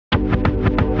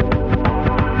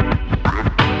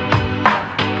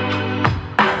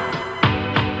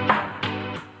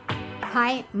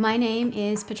Hi, my name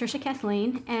is Patricia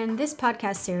Kathleen, and this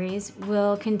podcast series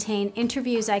will contain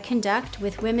interviews I conduct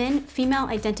with women,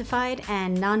 female-identified,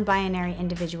 and non-binary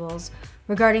individuals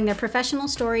regarding their professional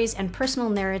stories and personal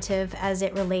narrative as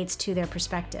it relates to their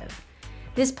perspective.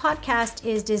 This podcast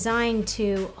is designed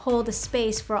to hold a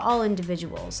space for all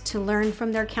individuals to learn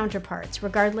from their counterparts,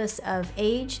 regardless of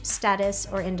age, status,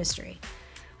 or industry.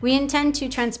 We intend to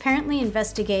transparently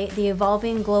investigate the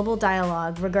evolving global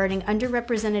dialogue regarding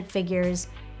underrepresented figures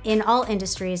in all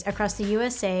industries across the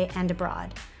USA and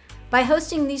abroad. By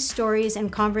hosting these stories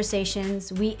and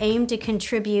conversations, we aim to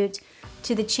contribute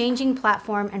to the changing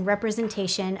platform and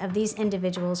representation of these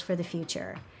individuals for the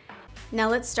future. Now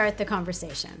let's start the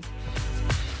conversation.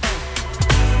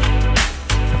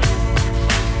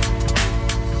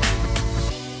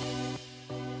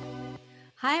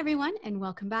 Hi, everyone, and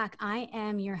welcome back. I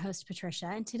am your host, Patricia,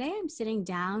 and today I'm sitting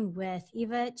down with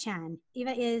Eva Chan.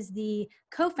 Eva is the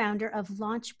co-founder of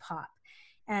LaunchPop.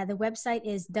 The website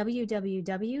is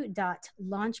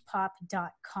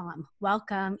www.launchpop.com.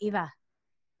 Welcome, Eva.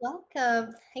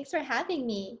 Welcome. Thanks for having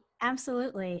me.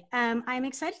 Absolutely. I'm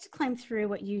excited to climb through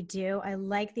what you do. I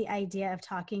like the idea of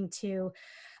talking to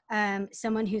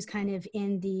someone who's kind of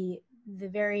in the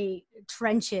very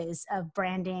trenches of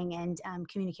branding and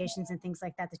communications and things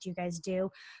like that you guys do.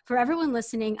 For everyone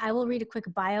listening, I will read a quick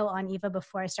bio on Eva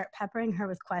before I start peppering her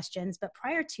with questions. But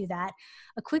prior to that,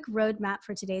 a quick roadmap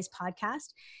for today's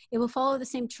podcast. It will follow the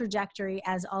same trajectory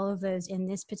as all of those in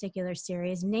this particular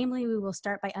series. Namely, we will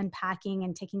start by unpacking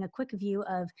and taking a quick view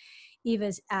of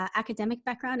Eva's academic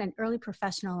background and early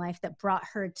professional life that brought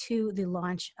her to the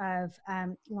launch of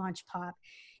LaunchPop.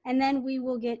 And then we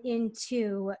will get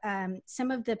into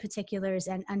some of the particulars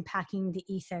and unpacking the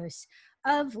ethos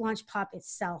of LaunchPop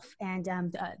itself and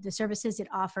the services it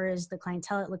offers, the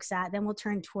clientele it looks at. Then we'll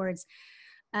turn towards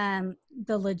the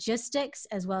logistics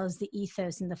as well as the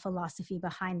ethos and the philosophy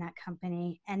behind that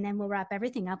company. And then we'll wrap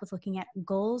everything up with looking at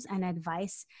goals and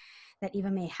advice that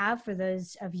Eva may have for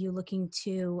those of you looking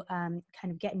to kind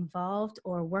of get involved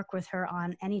or work with her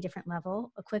on any different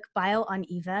level. A quick bio on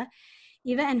Eva.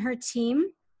 Eva and her team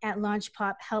at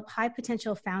LaunchPop help high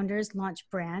potential founders launch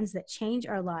brands that change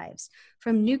our lives.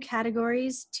 From new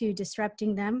categories to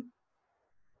disrupting them,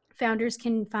 founders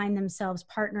can find themselves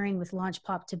partnering with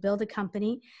LaunchPop to build a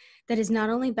company that is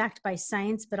not only backed by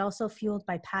science, but also fueled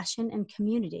by passion and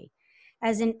community.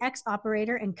 As an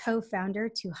ex-operator and co-founder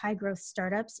to high-growth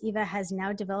startups, Eva has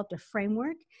now developed a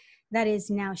framework that is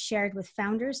now shared with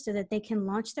founders so that they can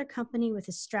launch their company with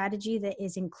a strategy that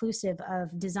is inclusive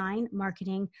of design,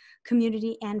 marketing,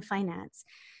 community, and finance.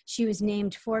 She was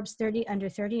named Forbes 30 Under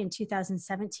 30 in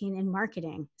 2017 in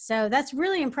marketing. So that's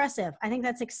really impressive. I think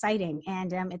that's exciting.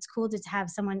 And it's cool to have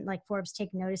someone like Forbes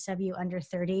take notice of you under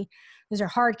 30. Those are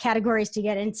hard categories to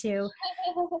get into.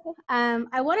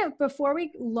 I want to, before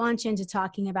we launch into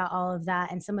talking about all of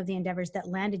that and some of the endeavors that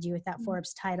landed you with that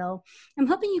Forbes title, I'm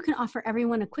hoping you can offer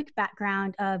everyone a quick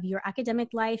background of your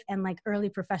academic life and like early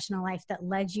professional life that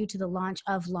led you to the launch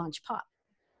of LaunchPop.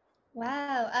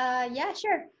 Wow. Yeah,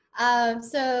 sure.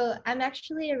 So I'm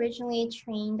actually originally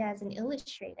trained as an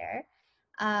illustrator.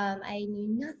 I knew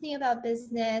nothing about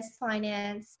business,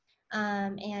 finance,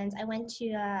 and I went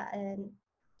to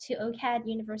OCAD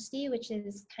University, which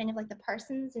is kind of like the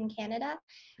Parsons in Canada,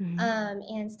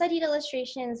 and studied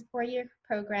illustrations, 4-year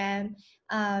program.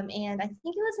 And I think it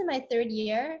was in my 3rd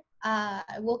year, I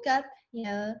woke up,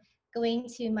 going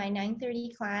to my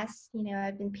 9:30 class.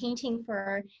 I've been painting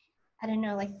for, I don't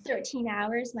know, like 13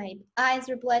 hours. My eyes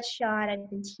were bloodshot. I've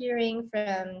been tearing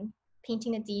from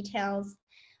painting the details.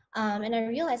 And I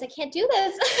realized I can't do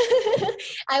this.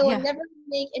 I will never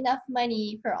make enough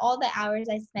money for all the hours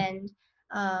I spend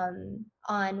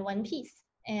on one piece.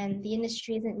 And the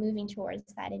industry isn't moving towards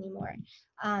that anymore.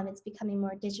 It's becoming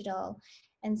more digital.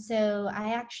 And so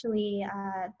I actually,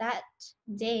 that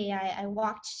day, I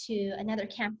walked to another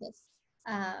campus,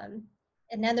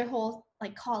 another whole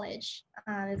like college.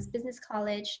 It's business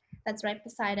college that's right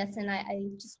beside us. And I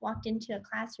just walked into a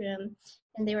classroom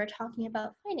and they were talking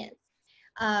about finance.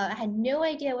 I had no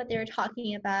idea what they were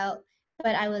talking about,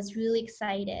 but I was really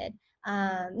excited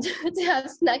to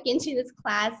have snuck into this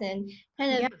class and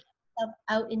kind of get myself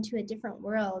out into a different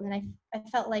world. And I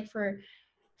felt like for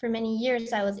many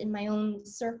years I was in my own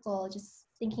circle, just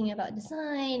thinking about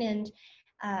design and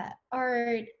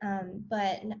art,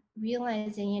 but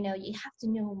realizing, you have to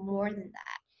know more than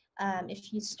that.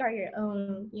 If you start your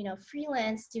own,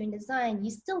 freelance doing design, you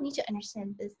still need to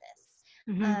understand business.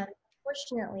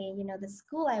 Fortunately, the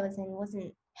school I was in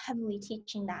wasn't heavily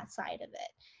teaching that side of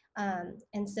it.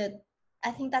 And so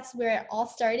I think that's where it all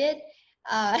started.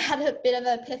 I had a bit of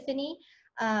an epiphany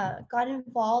got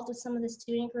involved with some of the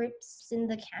student groups in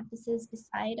the campuses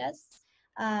beside us,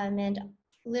 and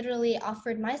literally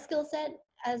offered my skill set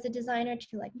as a designer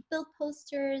to like build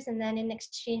posters, and then in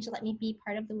exchange let me be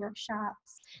part of the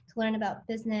workshops to learn about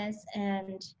business.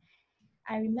 And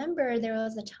I remember there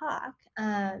was a talk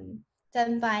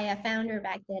done by a founder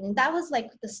back then, and that was like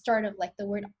the start of like the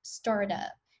word startup,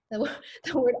 the,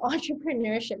 the word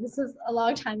entrepreneurship. This was a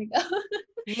long time ago.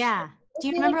 Yeah. Do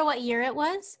you Like, remember what year it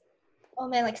was? oh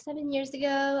man, like 7 years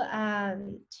ago,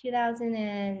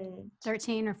 2012,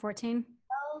 13 or 14?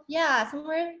 yeah,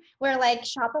 somewhere where like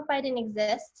Shopify didn't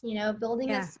exist, you know, building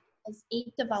Yeah. this as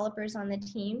 8 developers on the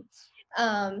team.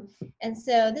 Um, and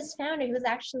so this founder, he was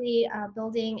actually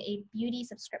building a beauty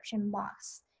subscription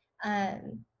box. It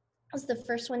was the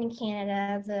first one in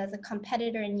Canada. The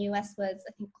competitor in US was,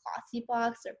 I think, Glossy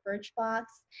Box or Birchbox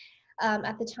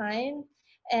at the time.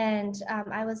 And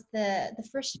I was the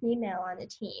first female on the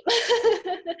team.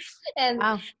 And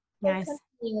Wow. the Nice.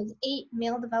 company was 8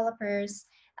 male developers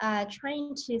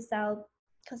trying to sell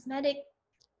cosmetic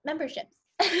memberships.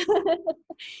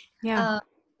 Yeah. um,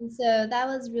 and so that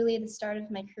was really the start of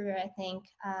my career, I think,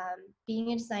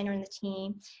 being a designer in the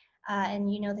team.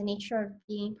 And, you know, the nature of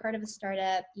being part of a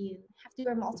startup, you have to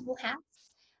wear multiple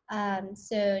hats.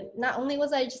 So not only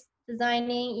was I just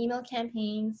designing email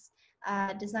campaigns,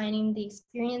 designing the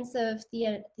experience of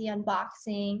the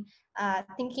unboxing,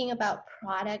 thinking about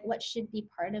product, what should be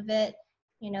part of it.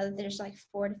 You know, there's like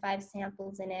 4 to 5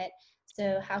 samples in it.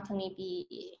 So how can we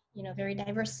be, you know, very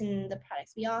diverse in the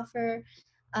products we offer?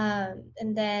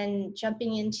 And then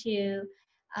jumping into,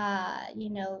 you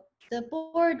know, the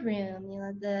boardroom, you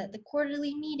know, the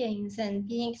quarterly meetings and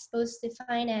being exposed to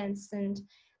finance and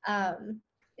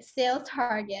sales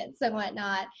targets and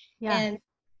whatnot. Yeah. And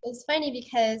it was funny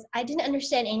because I didn't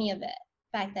understand any of it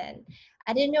back then.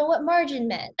 I didn't know what margin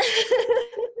meant.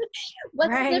 What's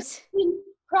the difference Right. between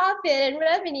profit and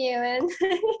revenue, and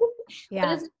what Yeah.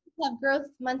 does it have growth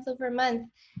month over month?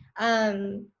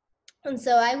 Um, and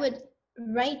so I would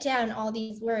write down all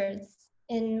these words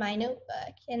in my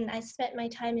notebook, and I spent my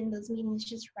time in those meetings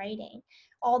just writing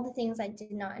all the things I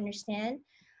did not understand.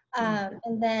 Yeah.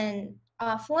 And then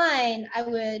offline, I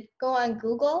would go on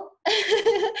Google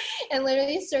and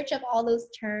literally search up all those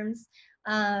terms.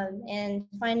 And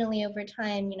finally, over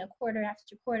time, you know, quarter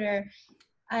after quarter,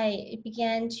 I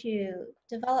began to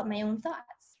develop my own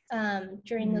thoughts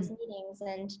during those meetings.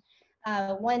 And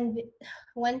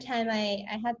one time I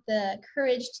had the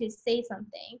courage to say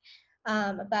something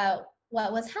about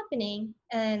what was happening.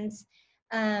 And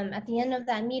at the end of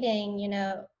that meeting, you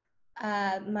know,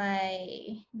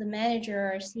 the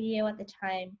manager or CEO at the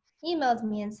time emailed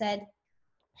me and said,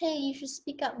 "Hey, you should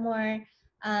speak up more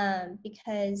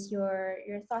because your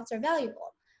thoughts are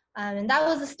valuable." And that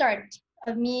was the start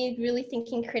of me really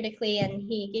thinking critically, and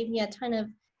he gave me a ton of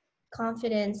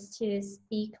confidence to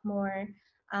speak more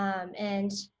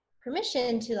and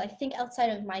permission to like think outside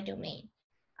of my domain.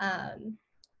 Um,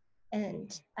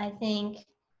 and I think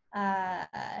uh,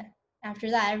 after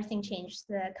that, everything changed.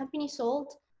 The company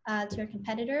sold to a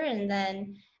competitor, and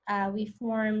then we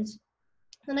formed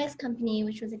the next company,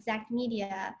 which was Exact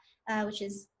Media, which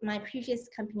is my previous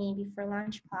company before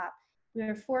LaunchPop. We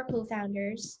were 4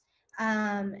 co-founders,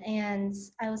 and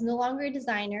I was no longer a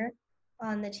designer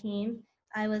on the team.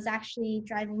 I was actually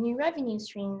driving new revenue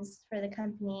streams for the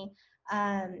company,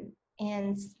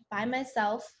 and by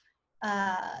myself,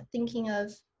 thinking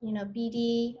of, you know,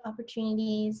 BD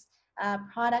opportunities,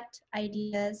 product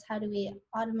ideas. How do we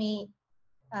automate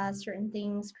certain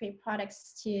things, create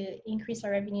products to increase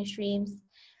our revenue streams?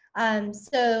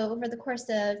 So over the course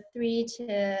of 3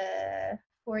 to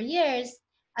 4 years,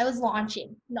 I was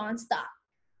launching nonstop,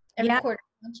 every Yeah. quarter,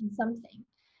 launching something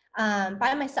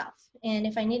by myself. And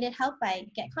if I needed help, I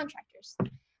get contractors.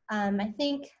 I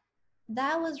think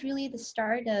that was really the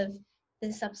start of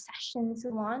this obsession to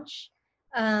launch.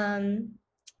 Um,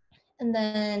 and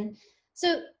then,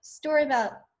 so story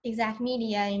about Exact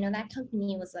Media, you know, that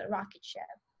company was a rocket ship.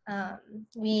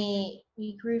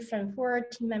 We grew from 4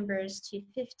 team members to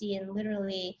 50 in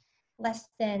literally less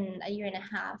than a year and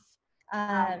a half.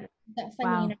 Wow. That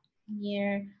funding Wow. in our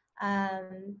year.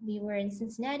 We were in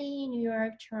Cincinnati, New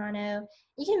York, Toronto.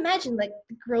 You can imagine like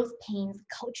the growth pains,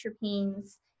 culture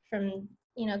pains from,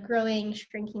 you know, growing,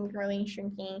 shrinking,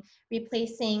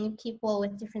 replacing people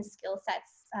with different skill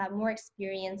sets, more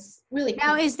experience, really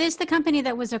Now, quickly. is this the company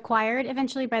that was acquired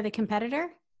eventually by the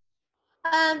competitor?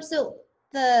 So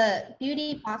the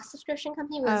beauty box subscription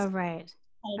company was Oh, right.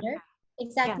 competitor.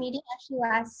 Exact Yeah. Media actually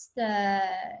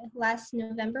last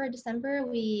November or December,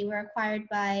 we were acquired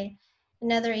by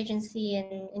another agency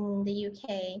in the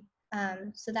UK.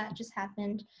 So that just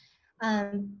happened.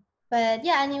 But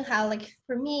yeah, anyhow, like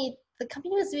for me, the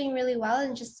company was doing really well.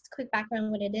 And just quick background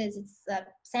on what it is, it's a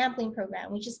sampling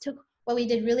program. We just took what we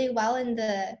did really well in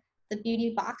the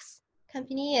beauty box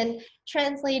company and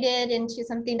translated into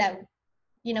something that,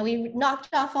 we knocked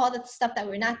off all the stuff that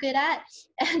we're not good at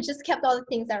and just kept all the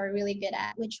things that we're really good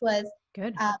at, which was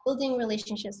Good. building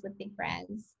relationships with big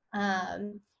brands,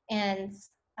 and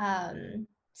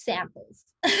samples.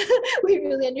 We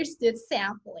really understood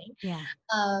sampling. Yeah.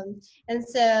 And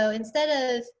so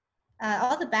instead of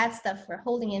all the bad stuff for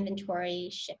holding inventory,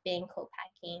 shipping,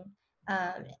 co-packing,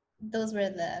 those were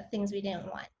the things we didn't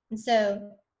want. And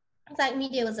so Exact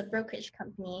Media was a brokerage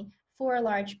company for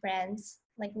large brands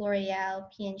like L'Oreal,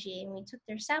 P&G, and we took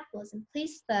their samples and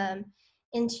placed them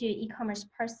into e-commerce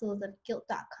parcels of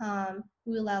Gilt.com,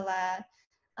 Oolala,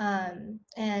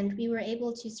 and we were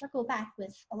able to circle back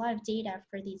with a lot of data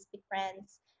for these big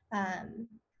brands. And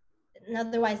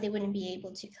otherwise, they wouldn't be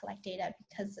able to collect data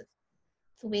because of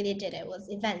the way they did it was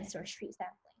events or street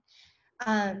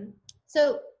sampling.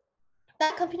 So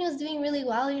that company was doing really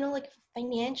well, like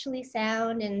financially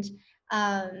sound, and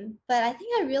but I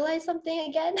think I realized something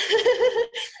again.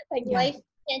 Like Yeah. life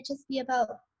can't just be about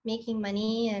making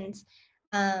money, and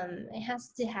it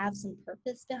has to have some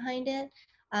purpose behind it,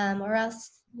 or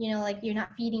else like you're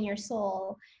not feeding your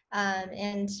soul,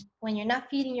 and when you're not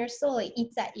feeding your soul, it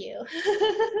eats at you.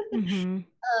 Mm-hmm.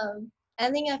 I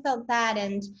think I felt that,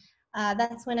 and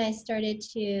that's when I started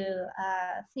to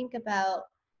think about,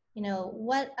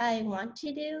 what I want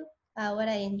to do, what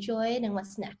I enjoyed, and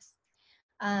what's next.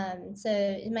 So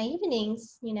in my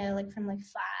evenings, like from like 5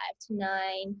 to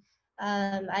 9,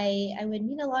 I would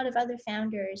meet a lot of other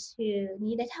founders who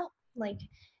needed help, like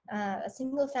a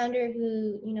single founder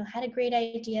who, had a great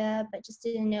idea, but just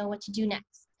didn't know what to do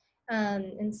next.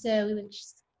 And so we would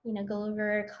just, go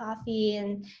over coffee,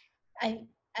 and I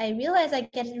I realized I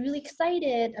get really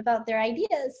excited about their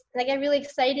ideas. I get really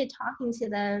excited talking to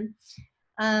them.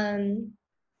 Um,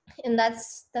 and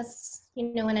that's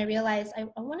when I realized I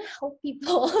want to help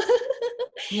people.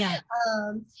 Yeah.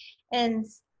 And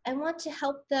I want to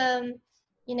help them,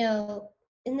 you know,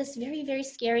 in this very, very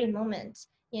scary moment,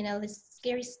 this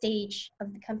scary stage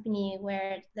of the company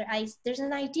where there's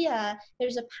an idea,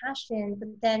 there's a passion, but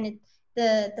then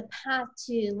the path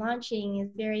to launching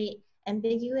is very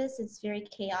ambiguous, it's very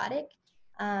chaotic.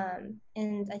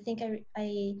 And I think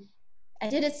I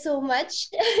did it so much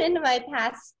in my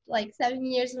past like 7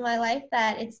 years of my life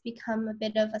that it's become a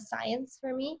bit of a science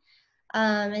for me.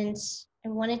 And I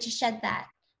wanted to shed that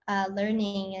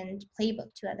learning and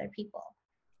playbook to other people.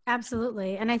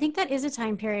 Absolutely. And I think that is a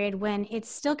time period when it's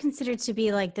still considered to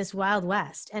be like this Wild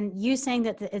West. And you saying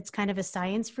that it's kind of a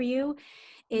science for you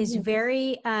is Mm-hmm.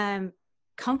 very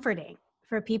comforting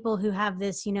for people who have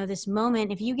this, this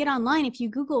moment. If you get online, if you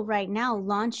Google right now,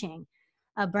 launching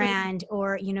a brand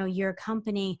or, your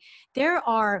company, there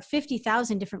are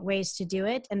 50,000 different ways to do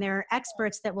it. And there are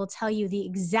experts that will tell you the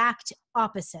exact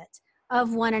opposite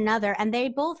of one another. And they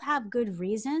both have good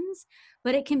reasons,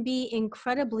 but it can be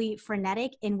incredibly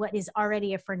frenetic in what is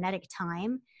already a frenetic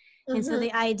time. And so Mm-hmm.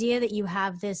 the idea that you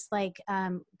have this like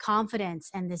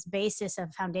confidence and this basis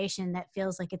of foundation that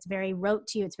feels like it's very rote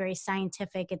to you, it's very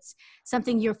scientific, it's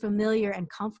something you're familiar and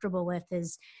comfortable with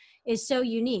is so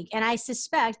unique. And I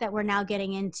suspect that we're now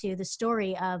getting into the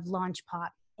story of Launch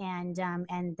Pop and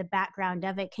the background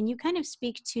of it. Can you kind of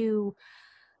speak to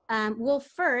well,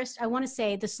 first, I want to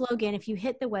say the slogan, if you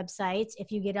hit the website,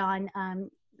 if you get on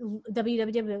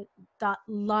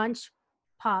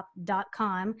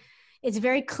www.launchpop.com, it's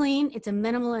very clean. It's a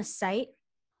minimalist site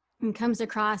and comes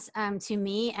across to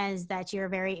me as that you're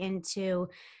very into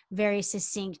very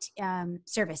succinct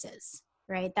services,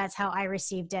 right? That's how I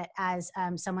received it as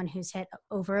someone who's hit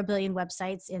over 1 billion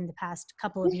websites in the past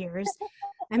couple of years.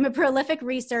 I'm a prolific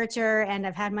researcher and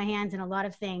I've had my hands in a lot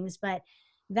of things, but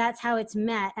that's how it's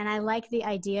met. And I like the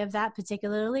idea of that,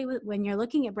 particularly when you're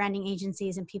looking at branding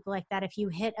agencies and people like that. If you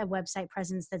hit a website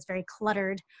presence that's very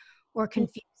cluttered or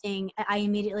confusing, I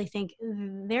immediately think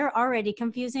they're already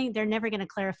confusing. They're never going to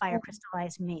clarify or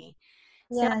crystallize me.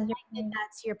 So I Yeah, like that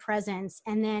that's your presence.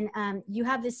 And then you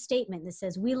have this statement that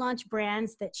says, we launch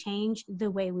brands that change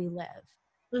the way we live.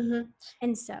 mm-hmm.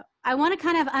 And so I want to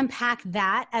kind of unpack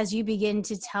that as you begin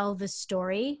to tell the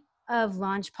story of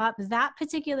Launch Pop. That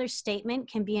particular statement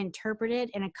can be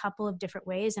interpreted in a couple of different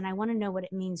ways, and I want to know what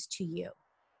it means to you.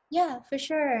 Yeah, for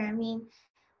sure. I mean,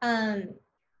 um,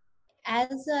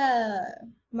 as a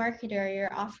marketer,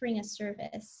 you're offering a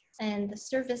service, and the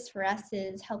service for us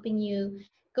is helping you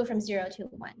go from 0 to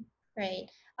 1, right?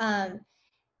 Um,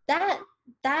 that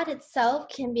that itself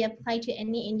can be applied to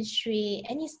any industry,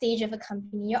 any stage of a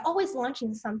company. You're always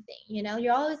launching something, you know,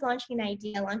 you're always launching an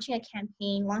idea, launching a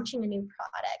campaign, launching a new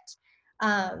product.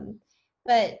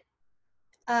 But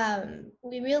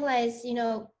we realize, you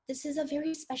know, this is a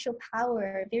very special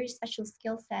power, very special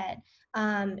skill set.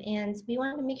 And we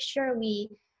want to make sure we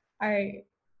are,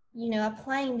 you know,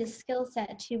 applying this skill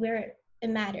set to where it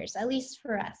matters, at least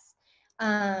for us.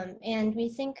 And we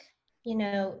think, you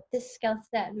know, this skill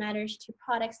set matters to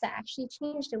products that actually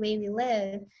change the way we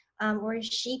live, or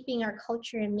shaping our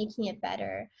culture and making it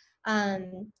better.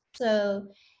 So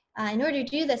in order to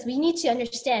do this, we need to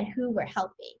understand who we're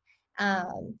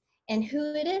helping. And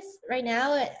who it is right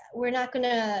now, we're not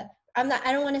gonna, I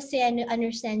don't want to say I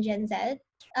understand Gen Z,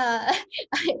 uh,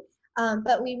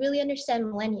 but we really understand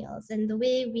millennials and the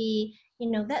way we,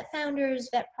 you know, vet founders,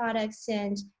 vet products,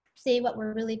 and say what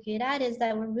we're really good at is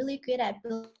that we're really good at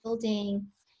building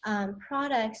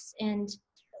products and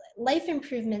life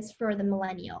improvements for the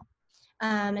millennial.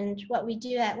 And what we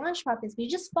do at Launchpop is we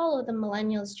just follow the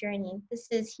millennials' journey. This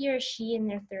is he or she in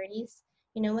their 30s,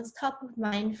 you know, what's top of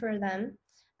mind for them.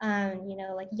 You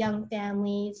know, like young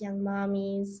families, young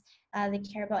mommies, they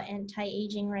care about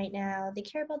anti-aging right now. They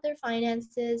care about their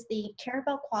finances. They care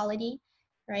about quality,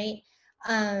 right?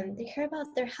 They care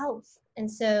about their health.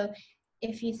 And so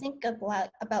if you think about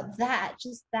that,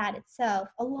 just that itself,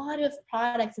 a lot of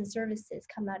products and services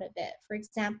come out of it. For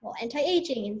example,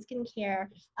 anti-aging and skincare,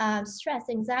 stress,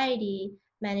 anxiety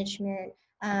management.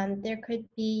 There could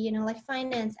be, you know, like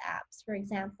finance apps, for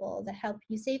example, that help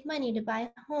you save money to buy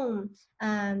a home.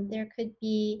 There could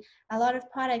be a lot of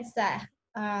products that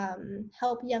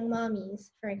help young mommies,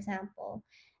 for example.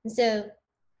 And so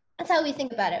that's how we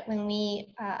think about it when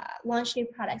we launch new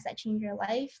products that change your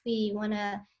life. We want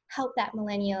to help that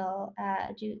millennial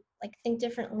think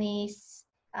differently,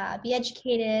 be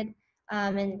educated,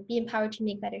 and be empowered to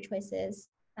make better choices.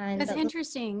 And That's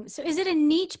interesting. So is it a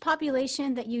niche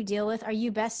population that you deal with? Are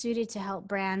you best suited to help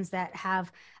brands that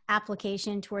have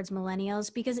application towards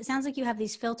millennials? Because it sounds like you have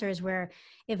these filters where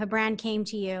if a brand came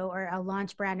to you or a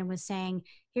launch brand and was saying,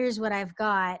 here's what I've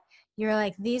got, you're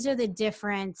like, these are the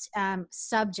different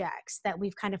subjects that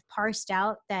we've kind of parsed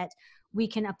out that we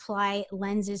can apply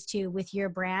lenses to with your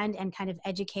brand and kind of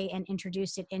educate and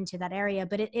introduce it into that area.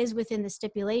 But it is within the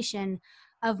stipulation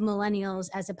of millennials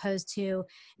as opposed to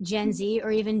Gen Z or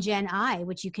even Gen I,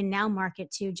 which you can now market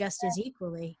to just as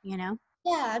equally, you know?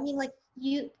 Yeah, I mean, like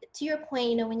you, to your point,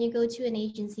 you know, when you go to an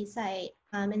agency site,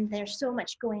 and there's so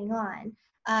much going on,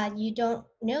 you don't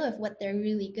know if what they're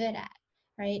really good at,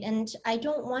 right? And I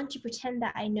don't want to pretend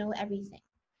that I know everything.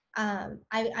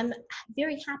 I'm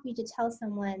very happy to tell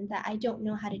someone that I don't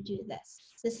know how to do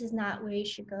this. This is not where you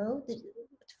should go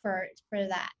for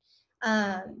that.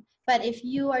 But if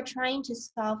you are trying to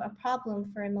solve a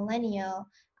problem for a millennial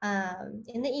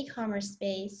in the e-commerce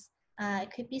space,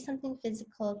 it could be something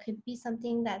physical, it could be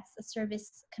something that's a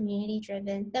service community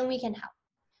driven, then we can help.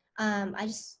 I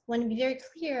just want to be very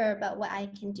clear about what I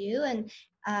can do and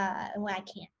what I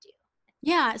can't do.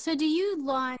 Yeah. So do you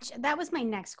launch? That was my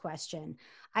next question.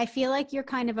 I feel like you're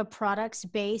kind of a products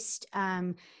based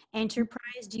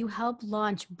enterprise. Do you help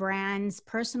launch brands,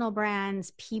 personal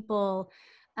brands, people?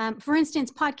 For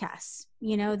instance, podcasts,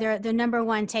 you know, they're the number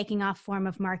one taking off form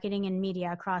of marketing and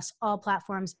media across all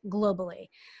platforms globally.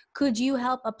 Could you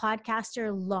help a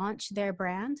podcaster launch their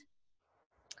brand?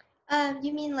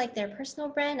 You mean like their personal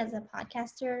brand as a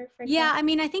podcaster, for Yeah, example? I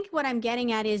mean, I think what I'm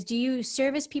getting at is do you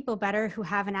service people better who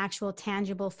have an actual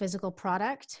tangible physical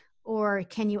product? Or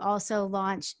can you also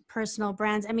launch personal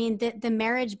brands? I mean, the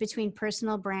marriage between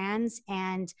personal brands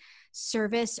and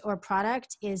service or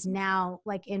product is now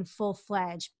like in full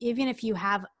fledged. Even if you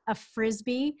have a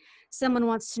frisbee, someone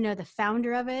wants to know the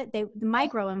founder of it. The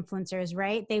micro influencers,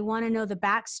 right? They want to know the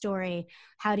backstory.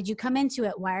 How did you come into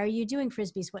it? Why are you doing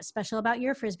frisbees? What's special about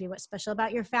your frisbee? What's special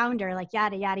about your founder? Like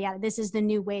yada, yada, yada. This is the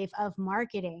new wave of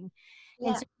marketing. And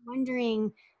Yeah. so I'm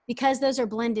wondering, because those are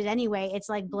blended anyway, it's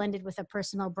like blended with a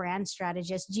personal brand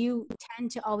strategist. Do you tend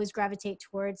to always gravitate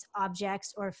towards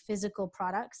objects or physical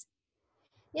products?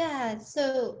 Yeah,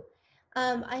 so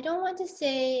I don't want to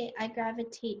say I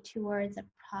gravitate towards a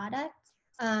product,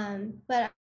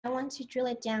 but I want to drill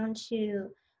it down to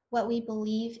what we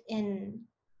believe in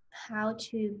how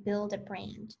to build a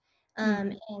brand,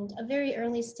 Hmm. and a very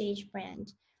early stage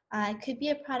brand. It could be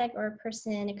a product or a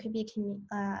person, it could be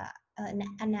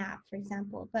an app, for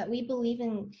example, but we believe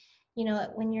in, you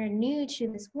know, when you're new to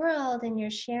this world and you're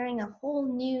sharing a whole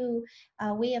new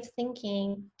way of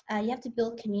thinking, you have to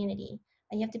build community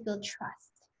and you have to build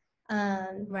trust.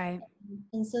 Um, Right.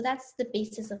 and so that's the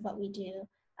basis of what we do.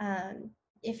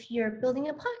 if you're building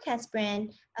a podcast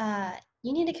brand,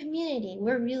 you need a community.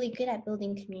 We're really good at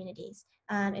building communities.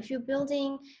 If you're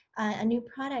building a new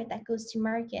product that goes to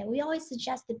market, we always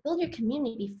suggest to build your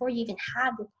community before you even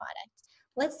have the product.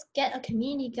 Let's get a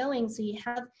community going so you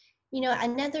have,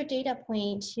 another data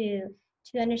point to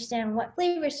understand what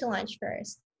flavors to launch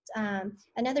first.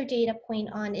 Another data point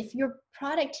on if your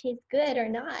product tastes good or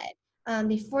not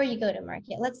before you go to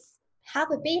market. Let's have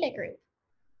a beta group,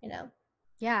 you know.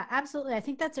 Yeah, absolutely. I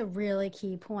think that's a really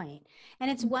key point. And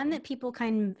it's one that people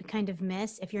kind of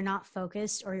miss if you're not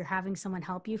focused or you're having someone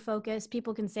help you focus.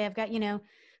 People can say, I've got,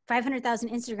 500,000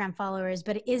 Instagram followers,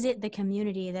 but is it the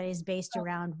community that is based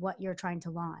around what you're trying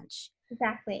to launch?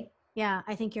 Exactly. Yeah,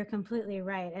 I think you're completely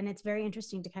right. And it's very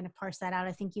interesting to kind of parse that out.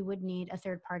 I think you would need a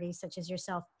third party such as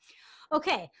yourself.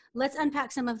 Okay, let's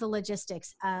unpack some of the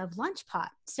logistics of LaunchPot.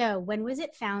 So, when was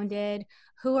it founded?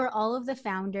 Who are all of the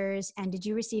founders? And did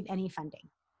you receive any funding?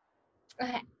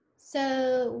 Okay.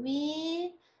 So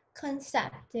we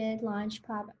concepted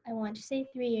LaunchPop, I want to say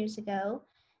 3 years ago,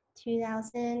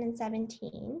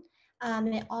 2017.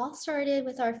 It all started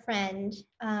with our friend,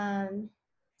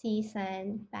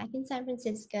 Season, back in San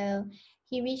Francisco.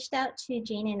 He reached out to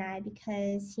Jane and I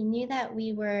because he knew that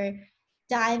we were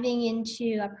diving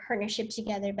into a partnership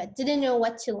together, but didn't know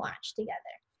what to launch together.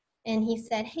 And he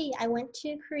said, hey, I went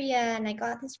to Korea and I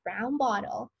got this brown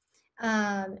bottle.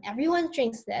 Everyone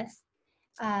drinks this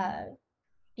uh,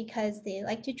 because they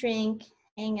like to drink,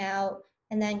 hang out,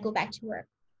 and then go back to work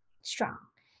strong.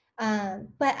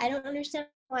 But I don't understand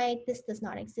why this does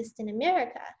not exist in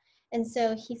America. And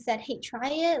so he said, hey, try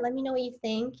it. Let me know what you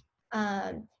think.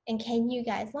 And can you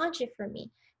guys launch it for me?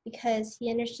 Because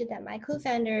he understood that my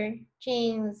co-founder,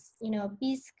 Jane, was,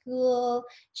 B school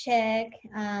chick,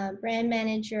 brand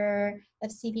manager of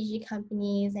CPG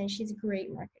companies, and she's a great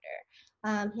marketer.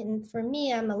 And for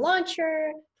me, I'm a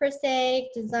launcher, per se,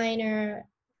 designer,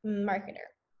 marketer.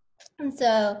 And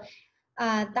so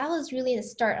that was really the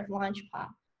start of LaunchPop.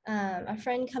 A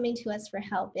friend coming to us for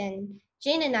help. And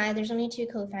Jane and I, there's only two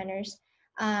co-founders,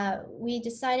 we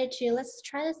decided to, let's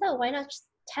try this out. Why not just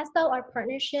test out our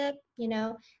partnership,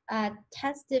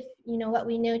 test if, what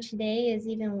we know today is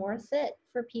even worth it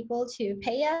for people to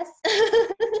pay us.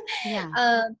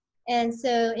 Yeah. And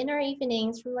so in our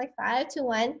evenings from like 5 to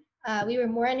 1, we were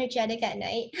more energetic at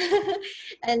night.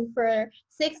 And for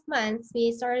 6 months,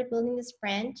 we started building this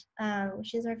brand,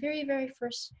 which is our very, very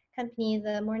first company,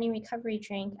 the morning recovery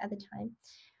drink at the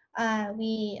time.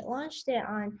 We launched it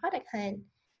on Product Hunt,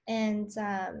 and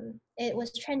it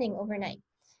was trending overnight.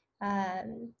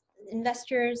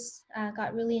 Investors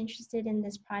got really interested in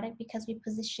this product because we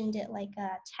positioned it like a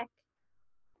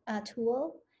tech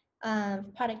tool,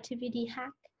 productivity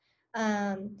hack.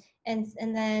 And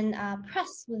then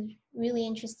press was really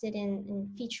interested in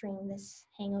featuring this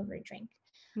hangover drink.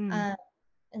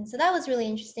 And so that was really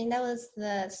interesting. That was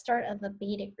the start of a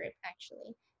beta group,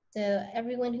 actually. So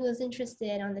everyone who was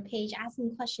interested on the page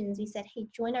asking questions, we said, hey,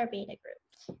 join our beta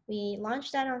group. We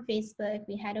launched that on Facebook.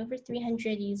 We had over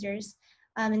 300 users.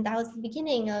 And that was the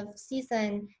beginning of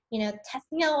Season,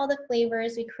 testing out all the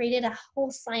flavors. We created a whole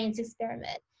science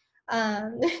experiment.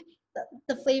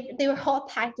 The flavor, they were all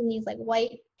packed in these like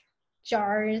white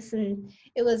jars, and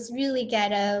it was really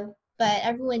ghetto, but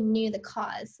everyone knew the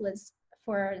cause was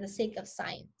for the sake of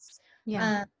science.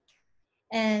 Yeah.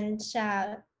 And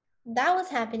that was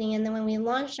happening. And then when we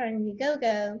launched our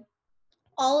Indiegogo,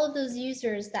 all of those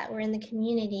users that were in the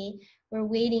community were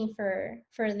waiting for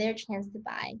their chance to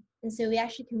buy. And so we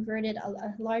actually converted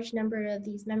a large number of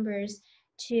these members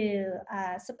to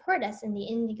support us in the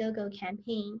Indiegogo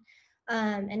campaign.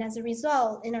 And as a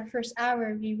result, in our first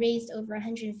hour, we raised over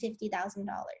 $150,000.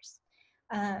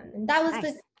 And that was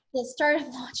nice. the start of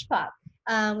LaunchPop.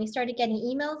 We started getting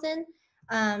emails in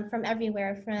from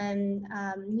everywhere, from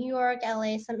New York,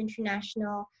 LA, some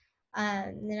international.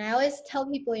 And I always tell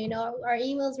people, our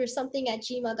emails were something at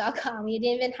gmail.com. We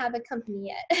didn't even have a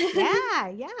company yet.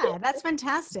 Yeah, that's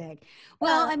fantastic.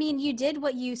 Well, I mean, you did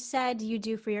what you said you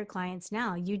do for your clients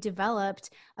now. You developed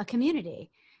a community.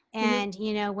 And,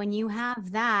 when you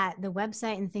have that, the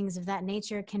website and things of that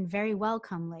nature can very well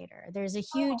come later. There's a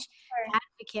huge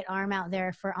advocate arm out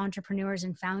there for entrepreneurs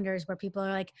and founders where people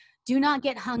are like, do not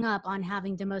get hung up on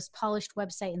having the most polished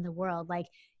website in the world. Like,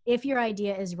 if your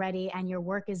idea is ready and your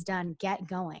work is done, get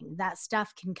going. That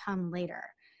stuff can come later.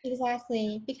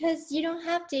 Exactly, because you don't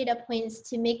have data points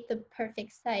to make the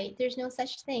perfect site. There's no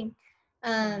such thing.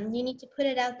 You need to put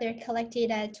it out there, collect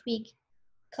data, tweak,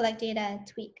 collect data,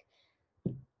 tweak.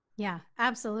 Yeah,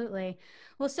 absolutely.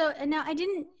 Well, so now I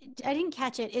didn't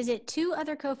catch it. Is it two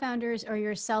other co-founders or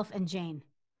yourself and Jane?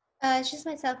 It's just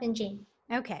myself and Jane.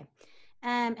 Okay.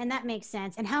 And that makes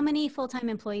sense. And how many full-time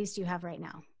employees do you have right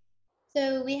now?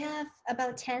 So we have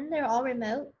about 10. They're all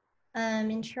remote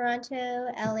in Toronto,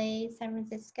 LA, San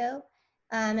Francisco.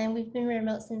 And we've been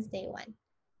remote since day one.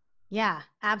 Yeah,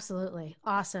 absolutely.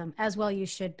 Awesome. As well you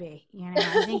should be.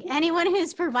 I think anyone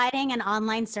who's providing an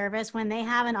online service when they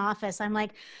have an office, I'm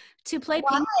like, to play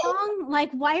Why? ping pong?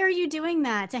 Like, why are you doing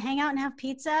that? To hang out and have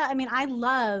pizza? I mean, I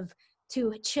love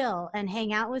to chill and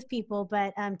hang out with people,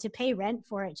 but to pay rent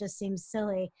for it just seems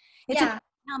silly. It's amazing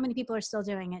Yeah. how many people are still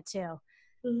doing it too.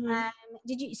 Hmm.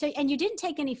 And you didn't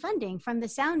take any funding from the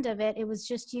sound of it. It was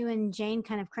just you and Jane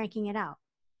kind of cranking it out.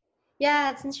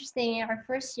 Yeah, it's interesting. Our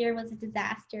first year was a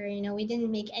disaster. We didn't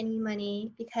make any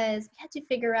money because we had to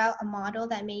figure out a model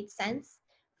that made sense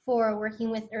for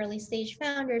working with early stage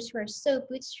founders who are so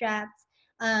bootstrapped,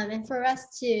 and for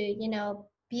us to,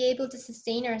 be able to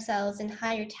sustain ourselves and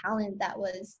hire talent that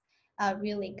was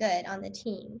really good on the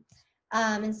team.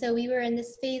 And so we were in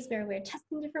this phase where we are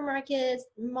testing different markets,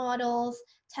 models,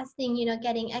 testing,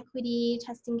 getting equity,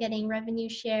 testing getting revenue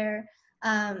share,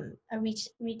 a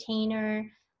retainer.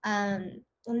 And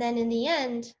then in the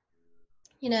end,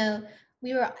 you know,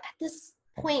 we were at this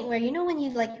point where, when you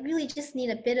like really just need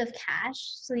a bit of cash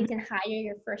so you can hire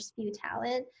your first few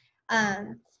talent.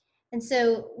 Um, and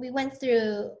so we went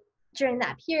through during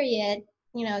that period,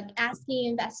 asking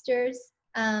investors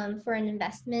for an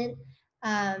investment.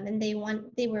 And they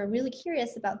were really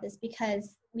curious about this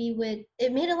because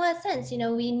it made a lot of sense.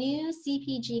 We knew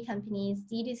CPG companies,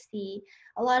 D2C,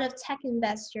 a lot of tech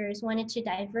investors wanted to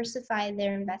diversify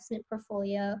their investment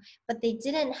portfolio, but they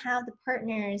didn't have the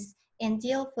partners and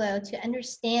deal flow to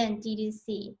understand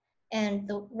D2C and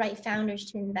the right founders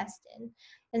to invest in.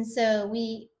 And so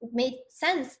we made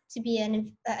sense to be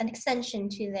an extension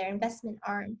to their investment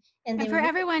arm. And And they for were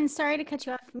everyone, sorry to cut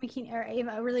you off, making or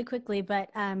Ava, really quickly, but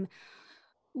can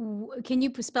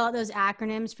you spell out those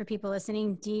acronyms for people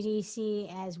listening?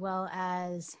 DDC as well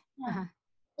as. yeah. Uh-huh.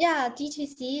 Yeah,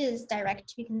 D2C is direct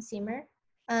to consumer.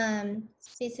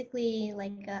 It's basically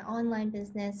like an online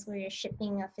business where you're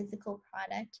shipping a physical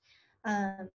product.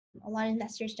 A lot of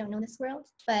investors don't know this world,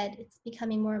 but it's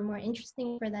becoming more and more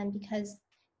interesting for them because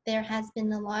there has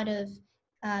been a lot of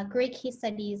great case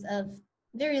studies of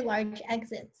very large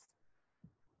exits.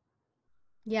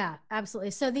 Yeah,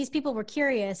 absolutely. So these people were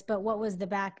curious, but what was the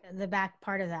back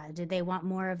part of that? Did they want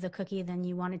more of the cookie than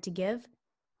you wanted to give?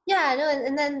 Yeah, no,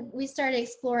 and then we started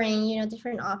exploring,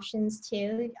 different options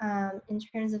too, in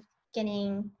terms of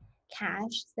getting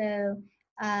cash. So,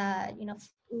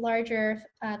 larger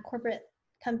corporate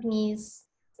companies,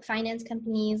 finance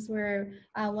companies were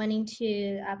wanting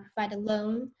to provide a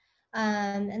loan.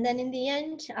 And then in the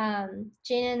end,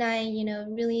 Jane and I,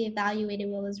 really evaluated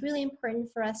what was really important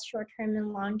for us short term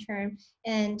and long term,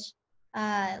 and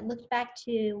looked back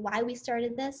to why we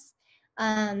started this.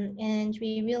 And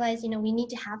we realized, we need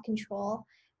to have control.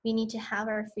 We need to have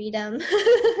our freedom.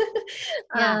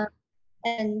 Yeah. um,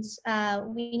 and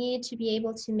we needed to be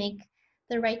able to make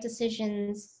the right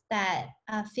decisions that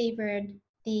favored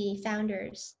the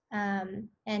founders, and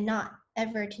not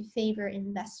ever to favor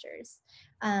investors.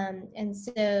 And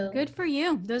so Good for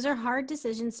you. Those are hard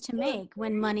decisions to it was make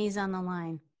when money's on the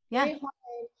line. Yeah. very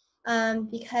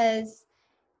hard, because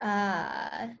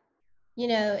uh,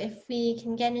 if we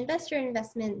can get an investor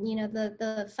investment,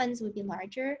 the funds would be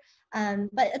larger.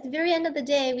 But at the very end of the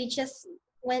day, we just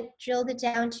drilled it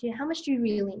down to how much do you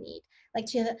really need, like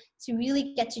to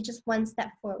really get to just one step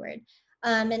forward.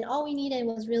 And all we needed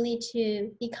was really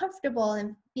to be comfortable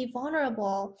and be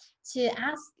vulnerable to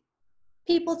ask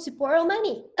people to borrow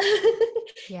money.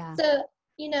 Yeah. So,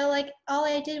 like all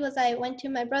I did was I went to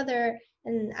my brother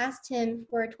and asked him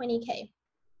for 20K.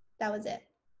 That was it.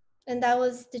 And that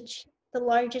was the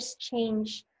largest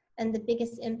change and the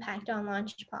biggest impact on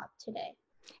LaunchPop today.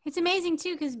 It's amazing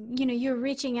too, because you're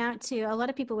reaching out to a lot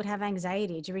of people would have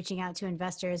anxiety to reaching out to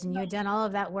investors, and you had done all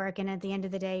of that work. And at the end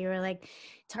of the day, you were like,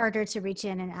 it's harder to reach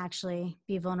in and actually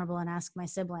be vulnerable and ask my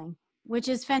sibling, which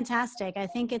is fantastic. I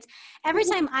think it's every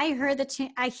time I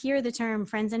hear the term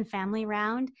friends and family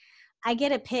round, I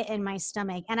get a pit in my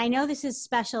stomach. And I know this is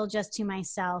special just to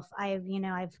myself. I've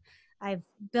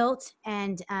built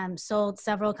and sold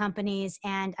several companies,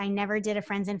 and I never did a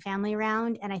friends and family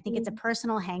round. And I think it's a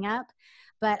personal hang up,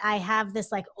 but I have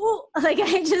this like, oh, like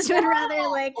I just would rather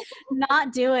like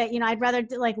not do it. I'd rather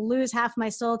like lose half my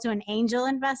soul to an angel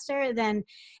investor than,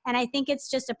 and I think it's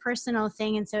just a personal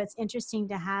thing. And so it's interesting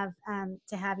to have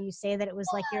you say that it was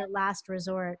like your last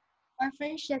resort. Our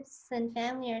friendships and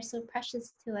family are so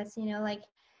precious to us, like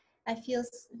I feel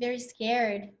very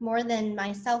scared more than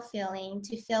myself feeling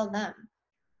to fail them.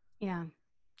 Yeah.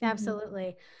 Mhm.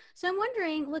 Absolutely. So I'm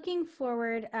wondering, looking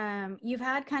forward, you've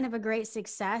had kind of a great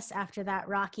success after that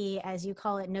rocky, as you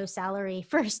call it, no salary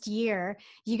first year.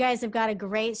 You guys have got a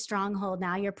great stronghold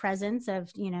now. Your presence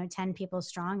of, 10 people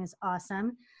strong is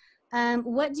awesome.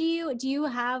 What do you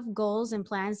have goals and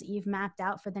plans that you've mapped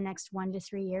out for the next 1 to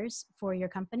 3 years for your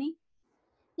company?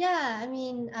 Yeah, I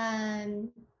mean,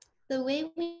 the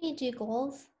way we do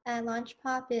goals at Launch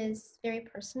Pop is very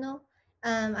personal.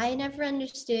 I never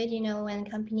understood, when a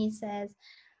company says,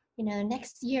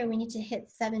 next year we need to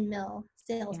hit 7 mil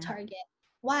sales Yeah. target.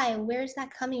 Why? Where's that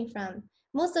coming from?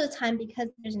 Most of the time because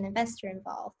there's an investor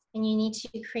involved and you need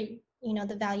to create,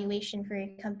 the valuation for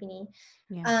your company.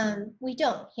 Yeah. We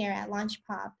don't here at Launch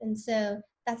Pop. And so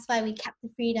that's why we kept the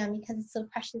freedom because it's so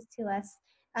precious to us.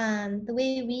 The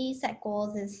way we set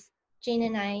goals is Jane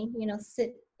and I,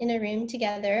 sit in a room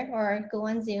together or go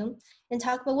on Zoom and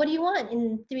talk about what do you want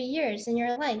in 3 years in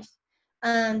your life?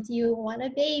 Do you want a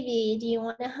baby? Do you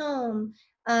want a home?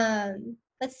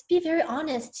 Let's be very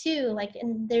honest too. Like,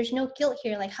 and there's no guilt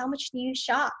here. Like, how much do you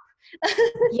shop?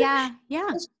 Yeah. Yeah.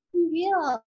 Let's be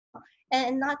real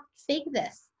and not fake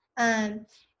this. Um,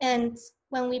 and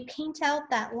when we paint out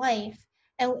that life,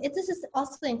 and this is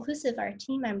also inclusive of our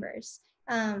team members,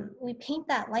 we paint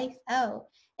that life out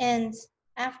and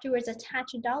afterwards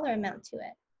attach a dollar amount to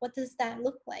it. What does that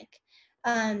look like?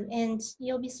 And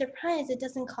you'll be surprised it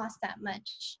doesn't cost that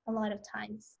much a lot of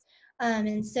times.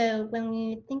 And so when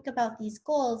we think about these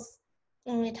goals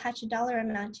and we attach a dollar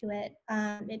amount to it,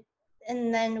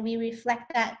 and then we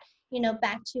reflect that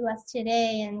back to us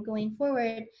today and going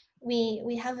forward,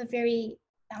 we have a very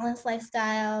balanced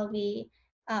lifestyle. We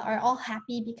are all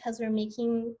happy because we're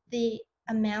making the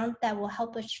amount that will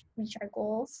help us reach our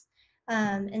goals.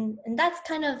 And that's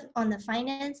kind of on the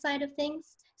finance side of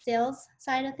things, sales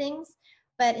side of things.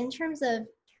 But in terms of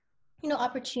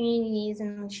opportunities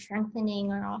and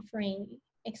strengthening our offering,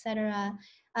 etc.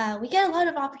 We get a lot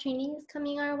of opportunities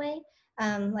coming our way.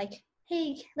 Like,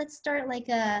 hey, let's start like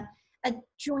a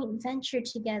joint venture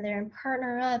together and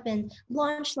partner up and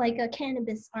launch like a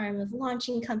cannabis arm of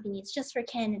launching companies just for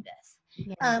cannabis.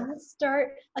 Yeah. Let's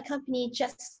start a company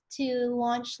just to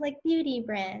launch like beauty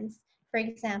brands, for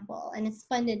example, and it's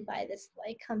funded by this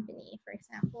like company, for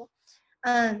example.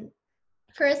 Um,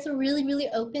 for us, we're really, really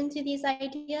open to these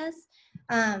ideas.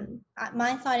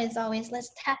 My thought is always,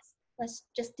 let's test, let's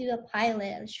just do a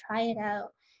pilot, let's try it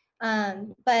out.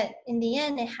 But in the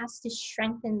end, it has to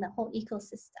strengthen the whole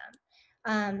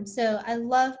ecosystem. So I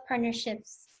love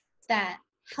partnerships that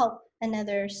help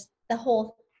another's the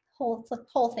whole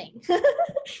thing.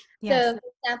 Yes. So, for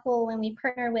example, when we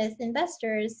partner with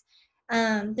investors,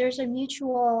 there's a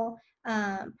mutual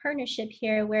partnership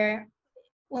here where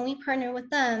when we partner with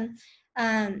them,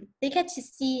 they get to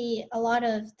see a lot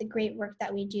of the great work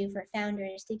that we do for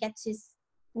founders. They get to,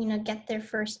 get their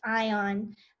first eye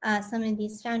on some of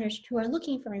these founders who are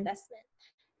looking for investment,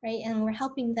 right? And we're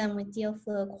helping them with deal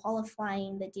flow,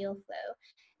 qualifying the deal flow.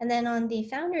 And then on the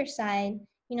founder side,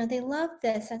 they love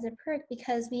this as a perk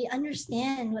because we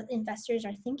understand what investors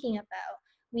are thinking about.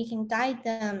 We can guide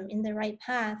them in the right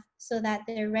path so that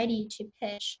they're ready to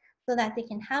pitch, so that they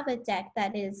can have a deck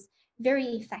that is very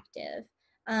effective,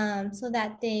 so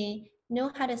that they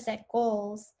know how to set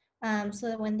goals, so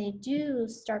that when they do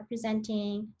start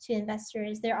presenting to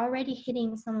investors, they're already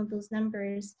hitting some of those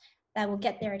numbers that will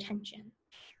get their attention.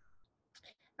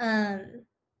 Um,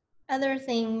 Other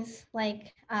things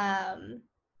like,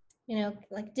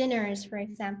 like dinners, for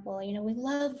example, we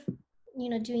love,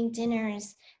 doing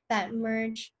dinners that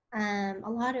merge a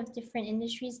lot of different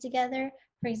industries together.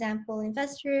 For example,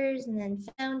 investors and then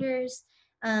founders,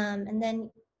 and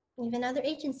then even other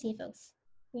agency folks.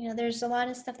 There's a lot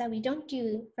of stuff that we don't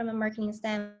do from a marketing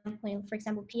standpoint, for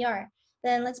example, PR.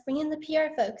 Then let's bring in the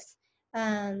PR folks,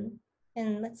 and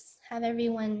let's have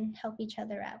everyone help each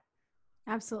other out.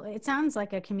 Absolutely. It sounds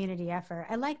like a community effort.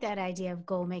 I like that idea of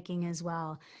goal making as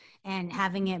well, and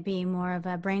having it be more of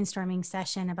a brainstorming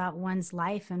session about one's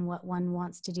life and what one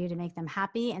wants to do to make them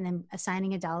happy, and then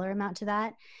assigning a dollar amount to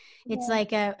that. It's Yeah.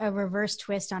 like a reverse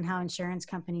twist on how insurance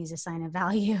companies assign a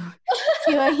value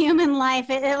to a human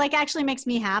life. It like actually makes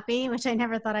me happy, which I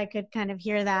never thought I could kind of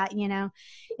hear that.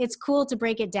 It's cool to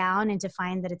break it down and to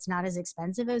find that it's not as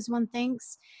expensive as one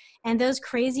thinks. And those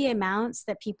crazy amounts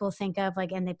that people think of,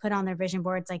 like, and they put on their vision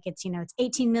boards, like it's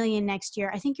 18 million next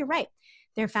year. I think you're right.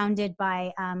 They're founded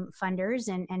by funders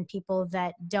and people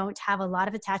that don't have a lot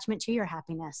of attachment to your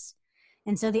happiness.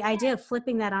 And so the idea of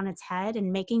flipping that on its head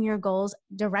and making your goals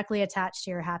directly attached to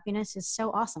your happiness is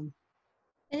so awesome.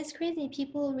 And it's crazy.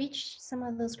 People reach some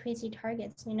of those crazy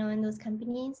targets, you know, in those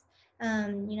companies.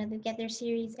 You know, they get their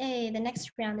Series A, the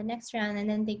next round, and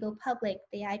then they go public,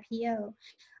 they IPO.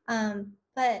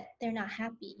 But they're not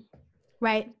happy.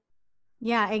 Right.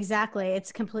 Yeah, exactly.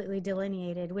 It's completely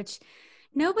delineated, which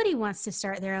nobody wants to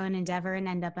start their own endeavor and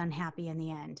end up unhappy in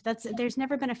the end. There's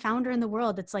never been a founder in the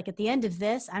world that's like, at the end of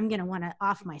this, I'm going to want to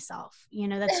off myself. You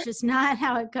know, that's just not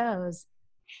how it goes.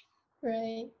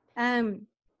 Right.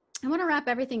 I want to wrap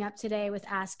everything up today with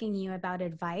asking you about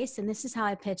advice. And this is how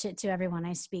I pitch it to everyone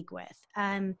I speak with.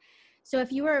 So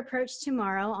if you were approached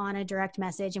tomorrow on a direct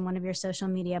message in one of your social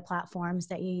media platforms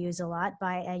that you use a lot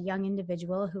by a young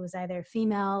individual who was either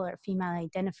female or female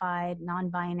identified,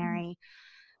 non-binary,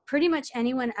 pretty much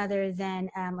anyone other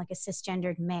than like a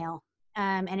cisgendered male.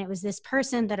 And it was this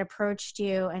person that approached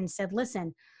you and said,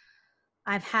 listen,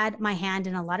 I've had my hand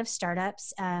in a lot of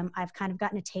startups. I've kind of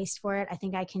gotten a taste for it. I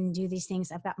think I can do these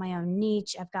things. I've got my own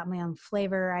niche. I've got my own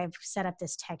flavor. I've set up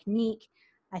this technique.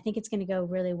 I think it's going to go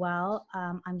really well.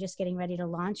 I'm just getting ready to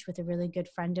launch with a really good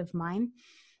friend of mine.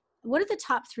 What are the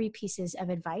top 3 pieces of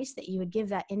advice that you would give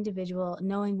that individual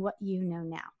knowing what you know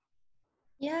now?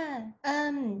 Yeah.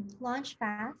 Launch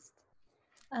fast.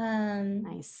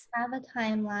 Nice. Have a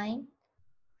timeline,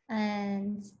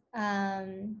 and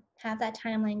have that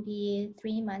timeline be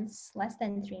 3 months, less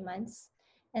than 3 months,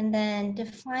 and then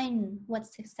define what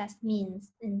success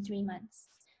means in 3 months.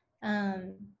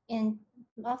 And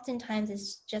oftentimes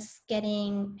it's just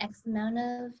getting X amount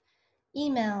of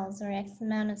emails or X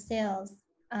amount of sales,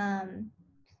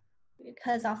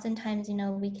 because oftentimes, you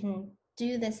know, we can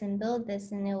do this and build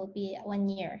this and it will be 1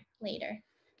 year later.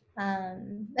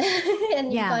 And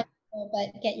you've Yeah. gone,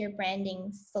 but get your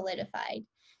branding solidified.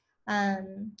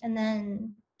 And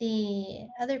then the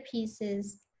other piece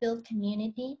is build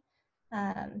community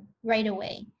right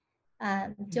away.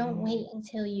 Don't wait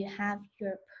until you have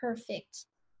your perfect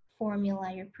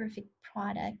formula, your perfect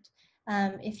product.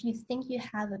 If you think you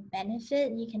have a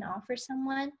benefit you can offer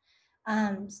someone,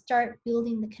 start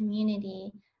building the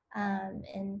community,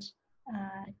 and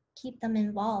keep them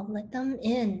involved. Let them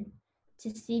in to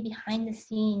see behind the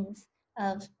scenes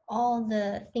of all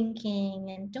the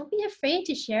thinking, and don't be afraid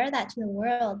to share that to the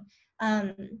world.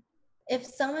 Um, if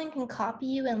someone can copy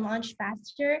you and launch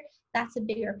faster, that's a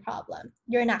bigger problem.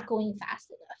 You're not going fast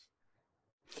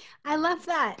enough. I love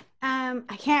that.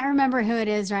 I can't remember who it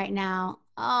is right now.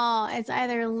 Oh, it's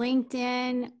either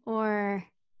LinkedIn or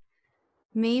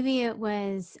maybe it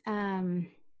was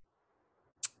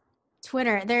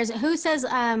Twitter. There's who says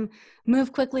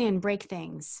move quickly and break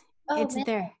things. Oh It's man.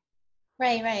 there.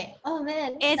 Right. Oh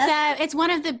man. It's one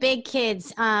of the big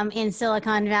kids in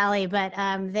Silicon Valley, but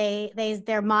they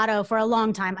their motto for a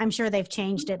long time. I'm sure they've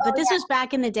changed it, but Oh this yeah. was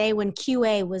back in the day when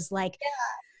QA was like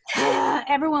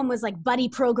everyone was like buddy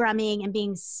programming and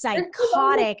being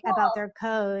psychotic about their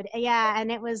code. Yeah,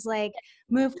 and it was like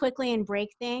move quickly and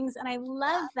break things, and I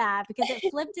love that because it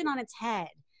flipped it on its head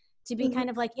to be kind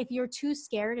of like, if you're too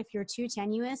scared, if you're too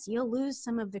tenuous, you'll lose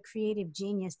some of the creative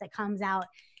genius that comes out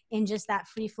in just that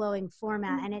free-flowing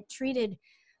format. And it treated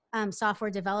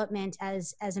software development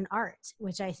as an art,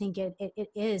 which I think it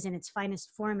is in its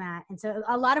finest format. And so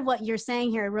a lot of what you're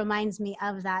saying here reminds me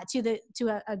of that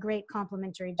to a great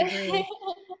complementary degree.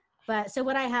 But so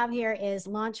what I have here is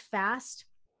launch fast,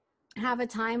 have a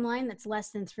timeline that's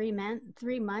less than 3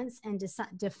 months, and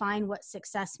define what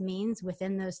success means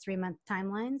within those 3-month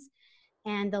timelines.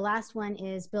 And the last one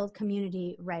is build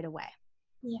community right away.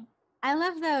 Yeah. I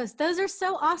love those. Those are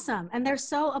so awesome. And they're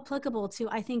so applicable to,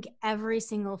 I think, every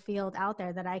single field out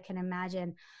there that I can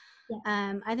imagine.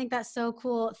 Yeah. I think that's so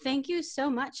cool. Thank you so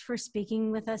much for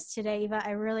speaking with us today, Eva.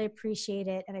 I really appreciate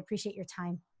it. And I appreciate your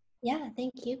time. Yeah.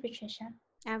 Thank you, Patricia.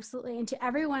 Absolutely. And to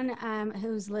everyone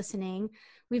who's listening,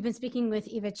 we've been speaking with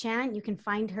Eva Chan. You can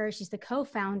find her. She's the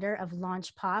co-founder of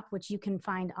LaunchPop, which you can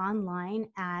find online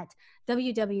at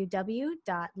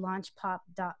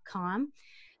www.launchpop.com.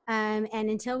 And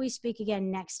until we speak again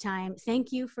next time,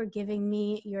 thank you for giving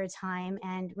me your time.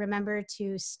 And remember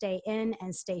to stay in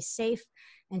and stay safe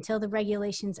until the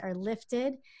regulations are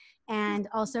lifted. And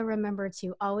also remember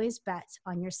to always bet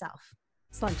on yourself.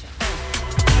 Slunch it.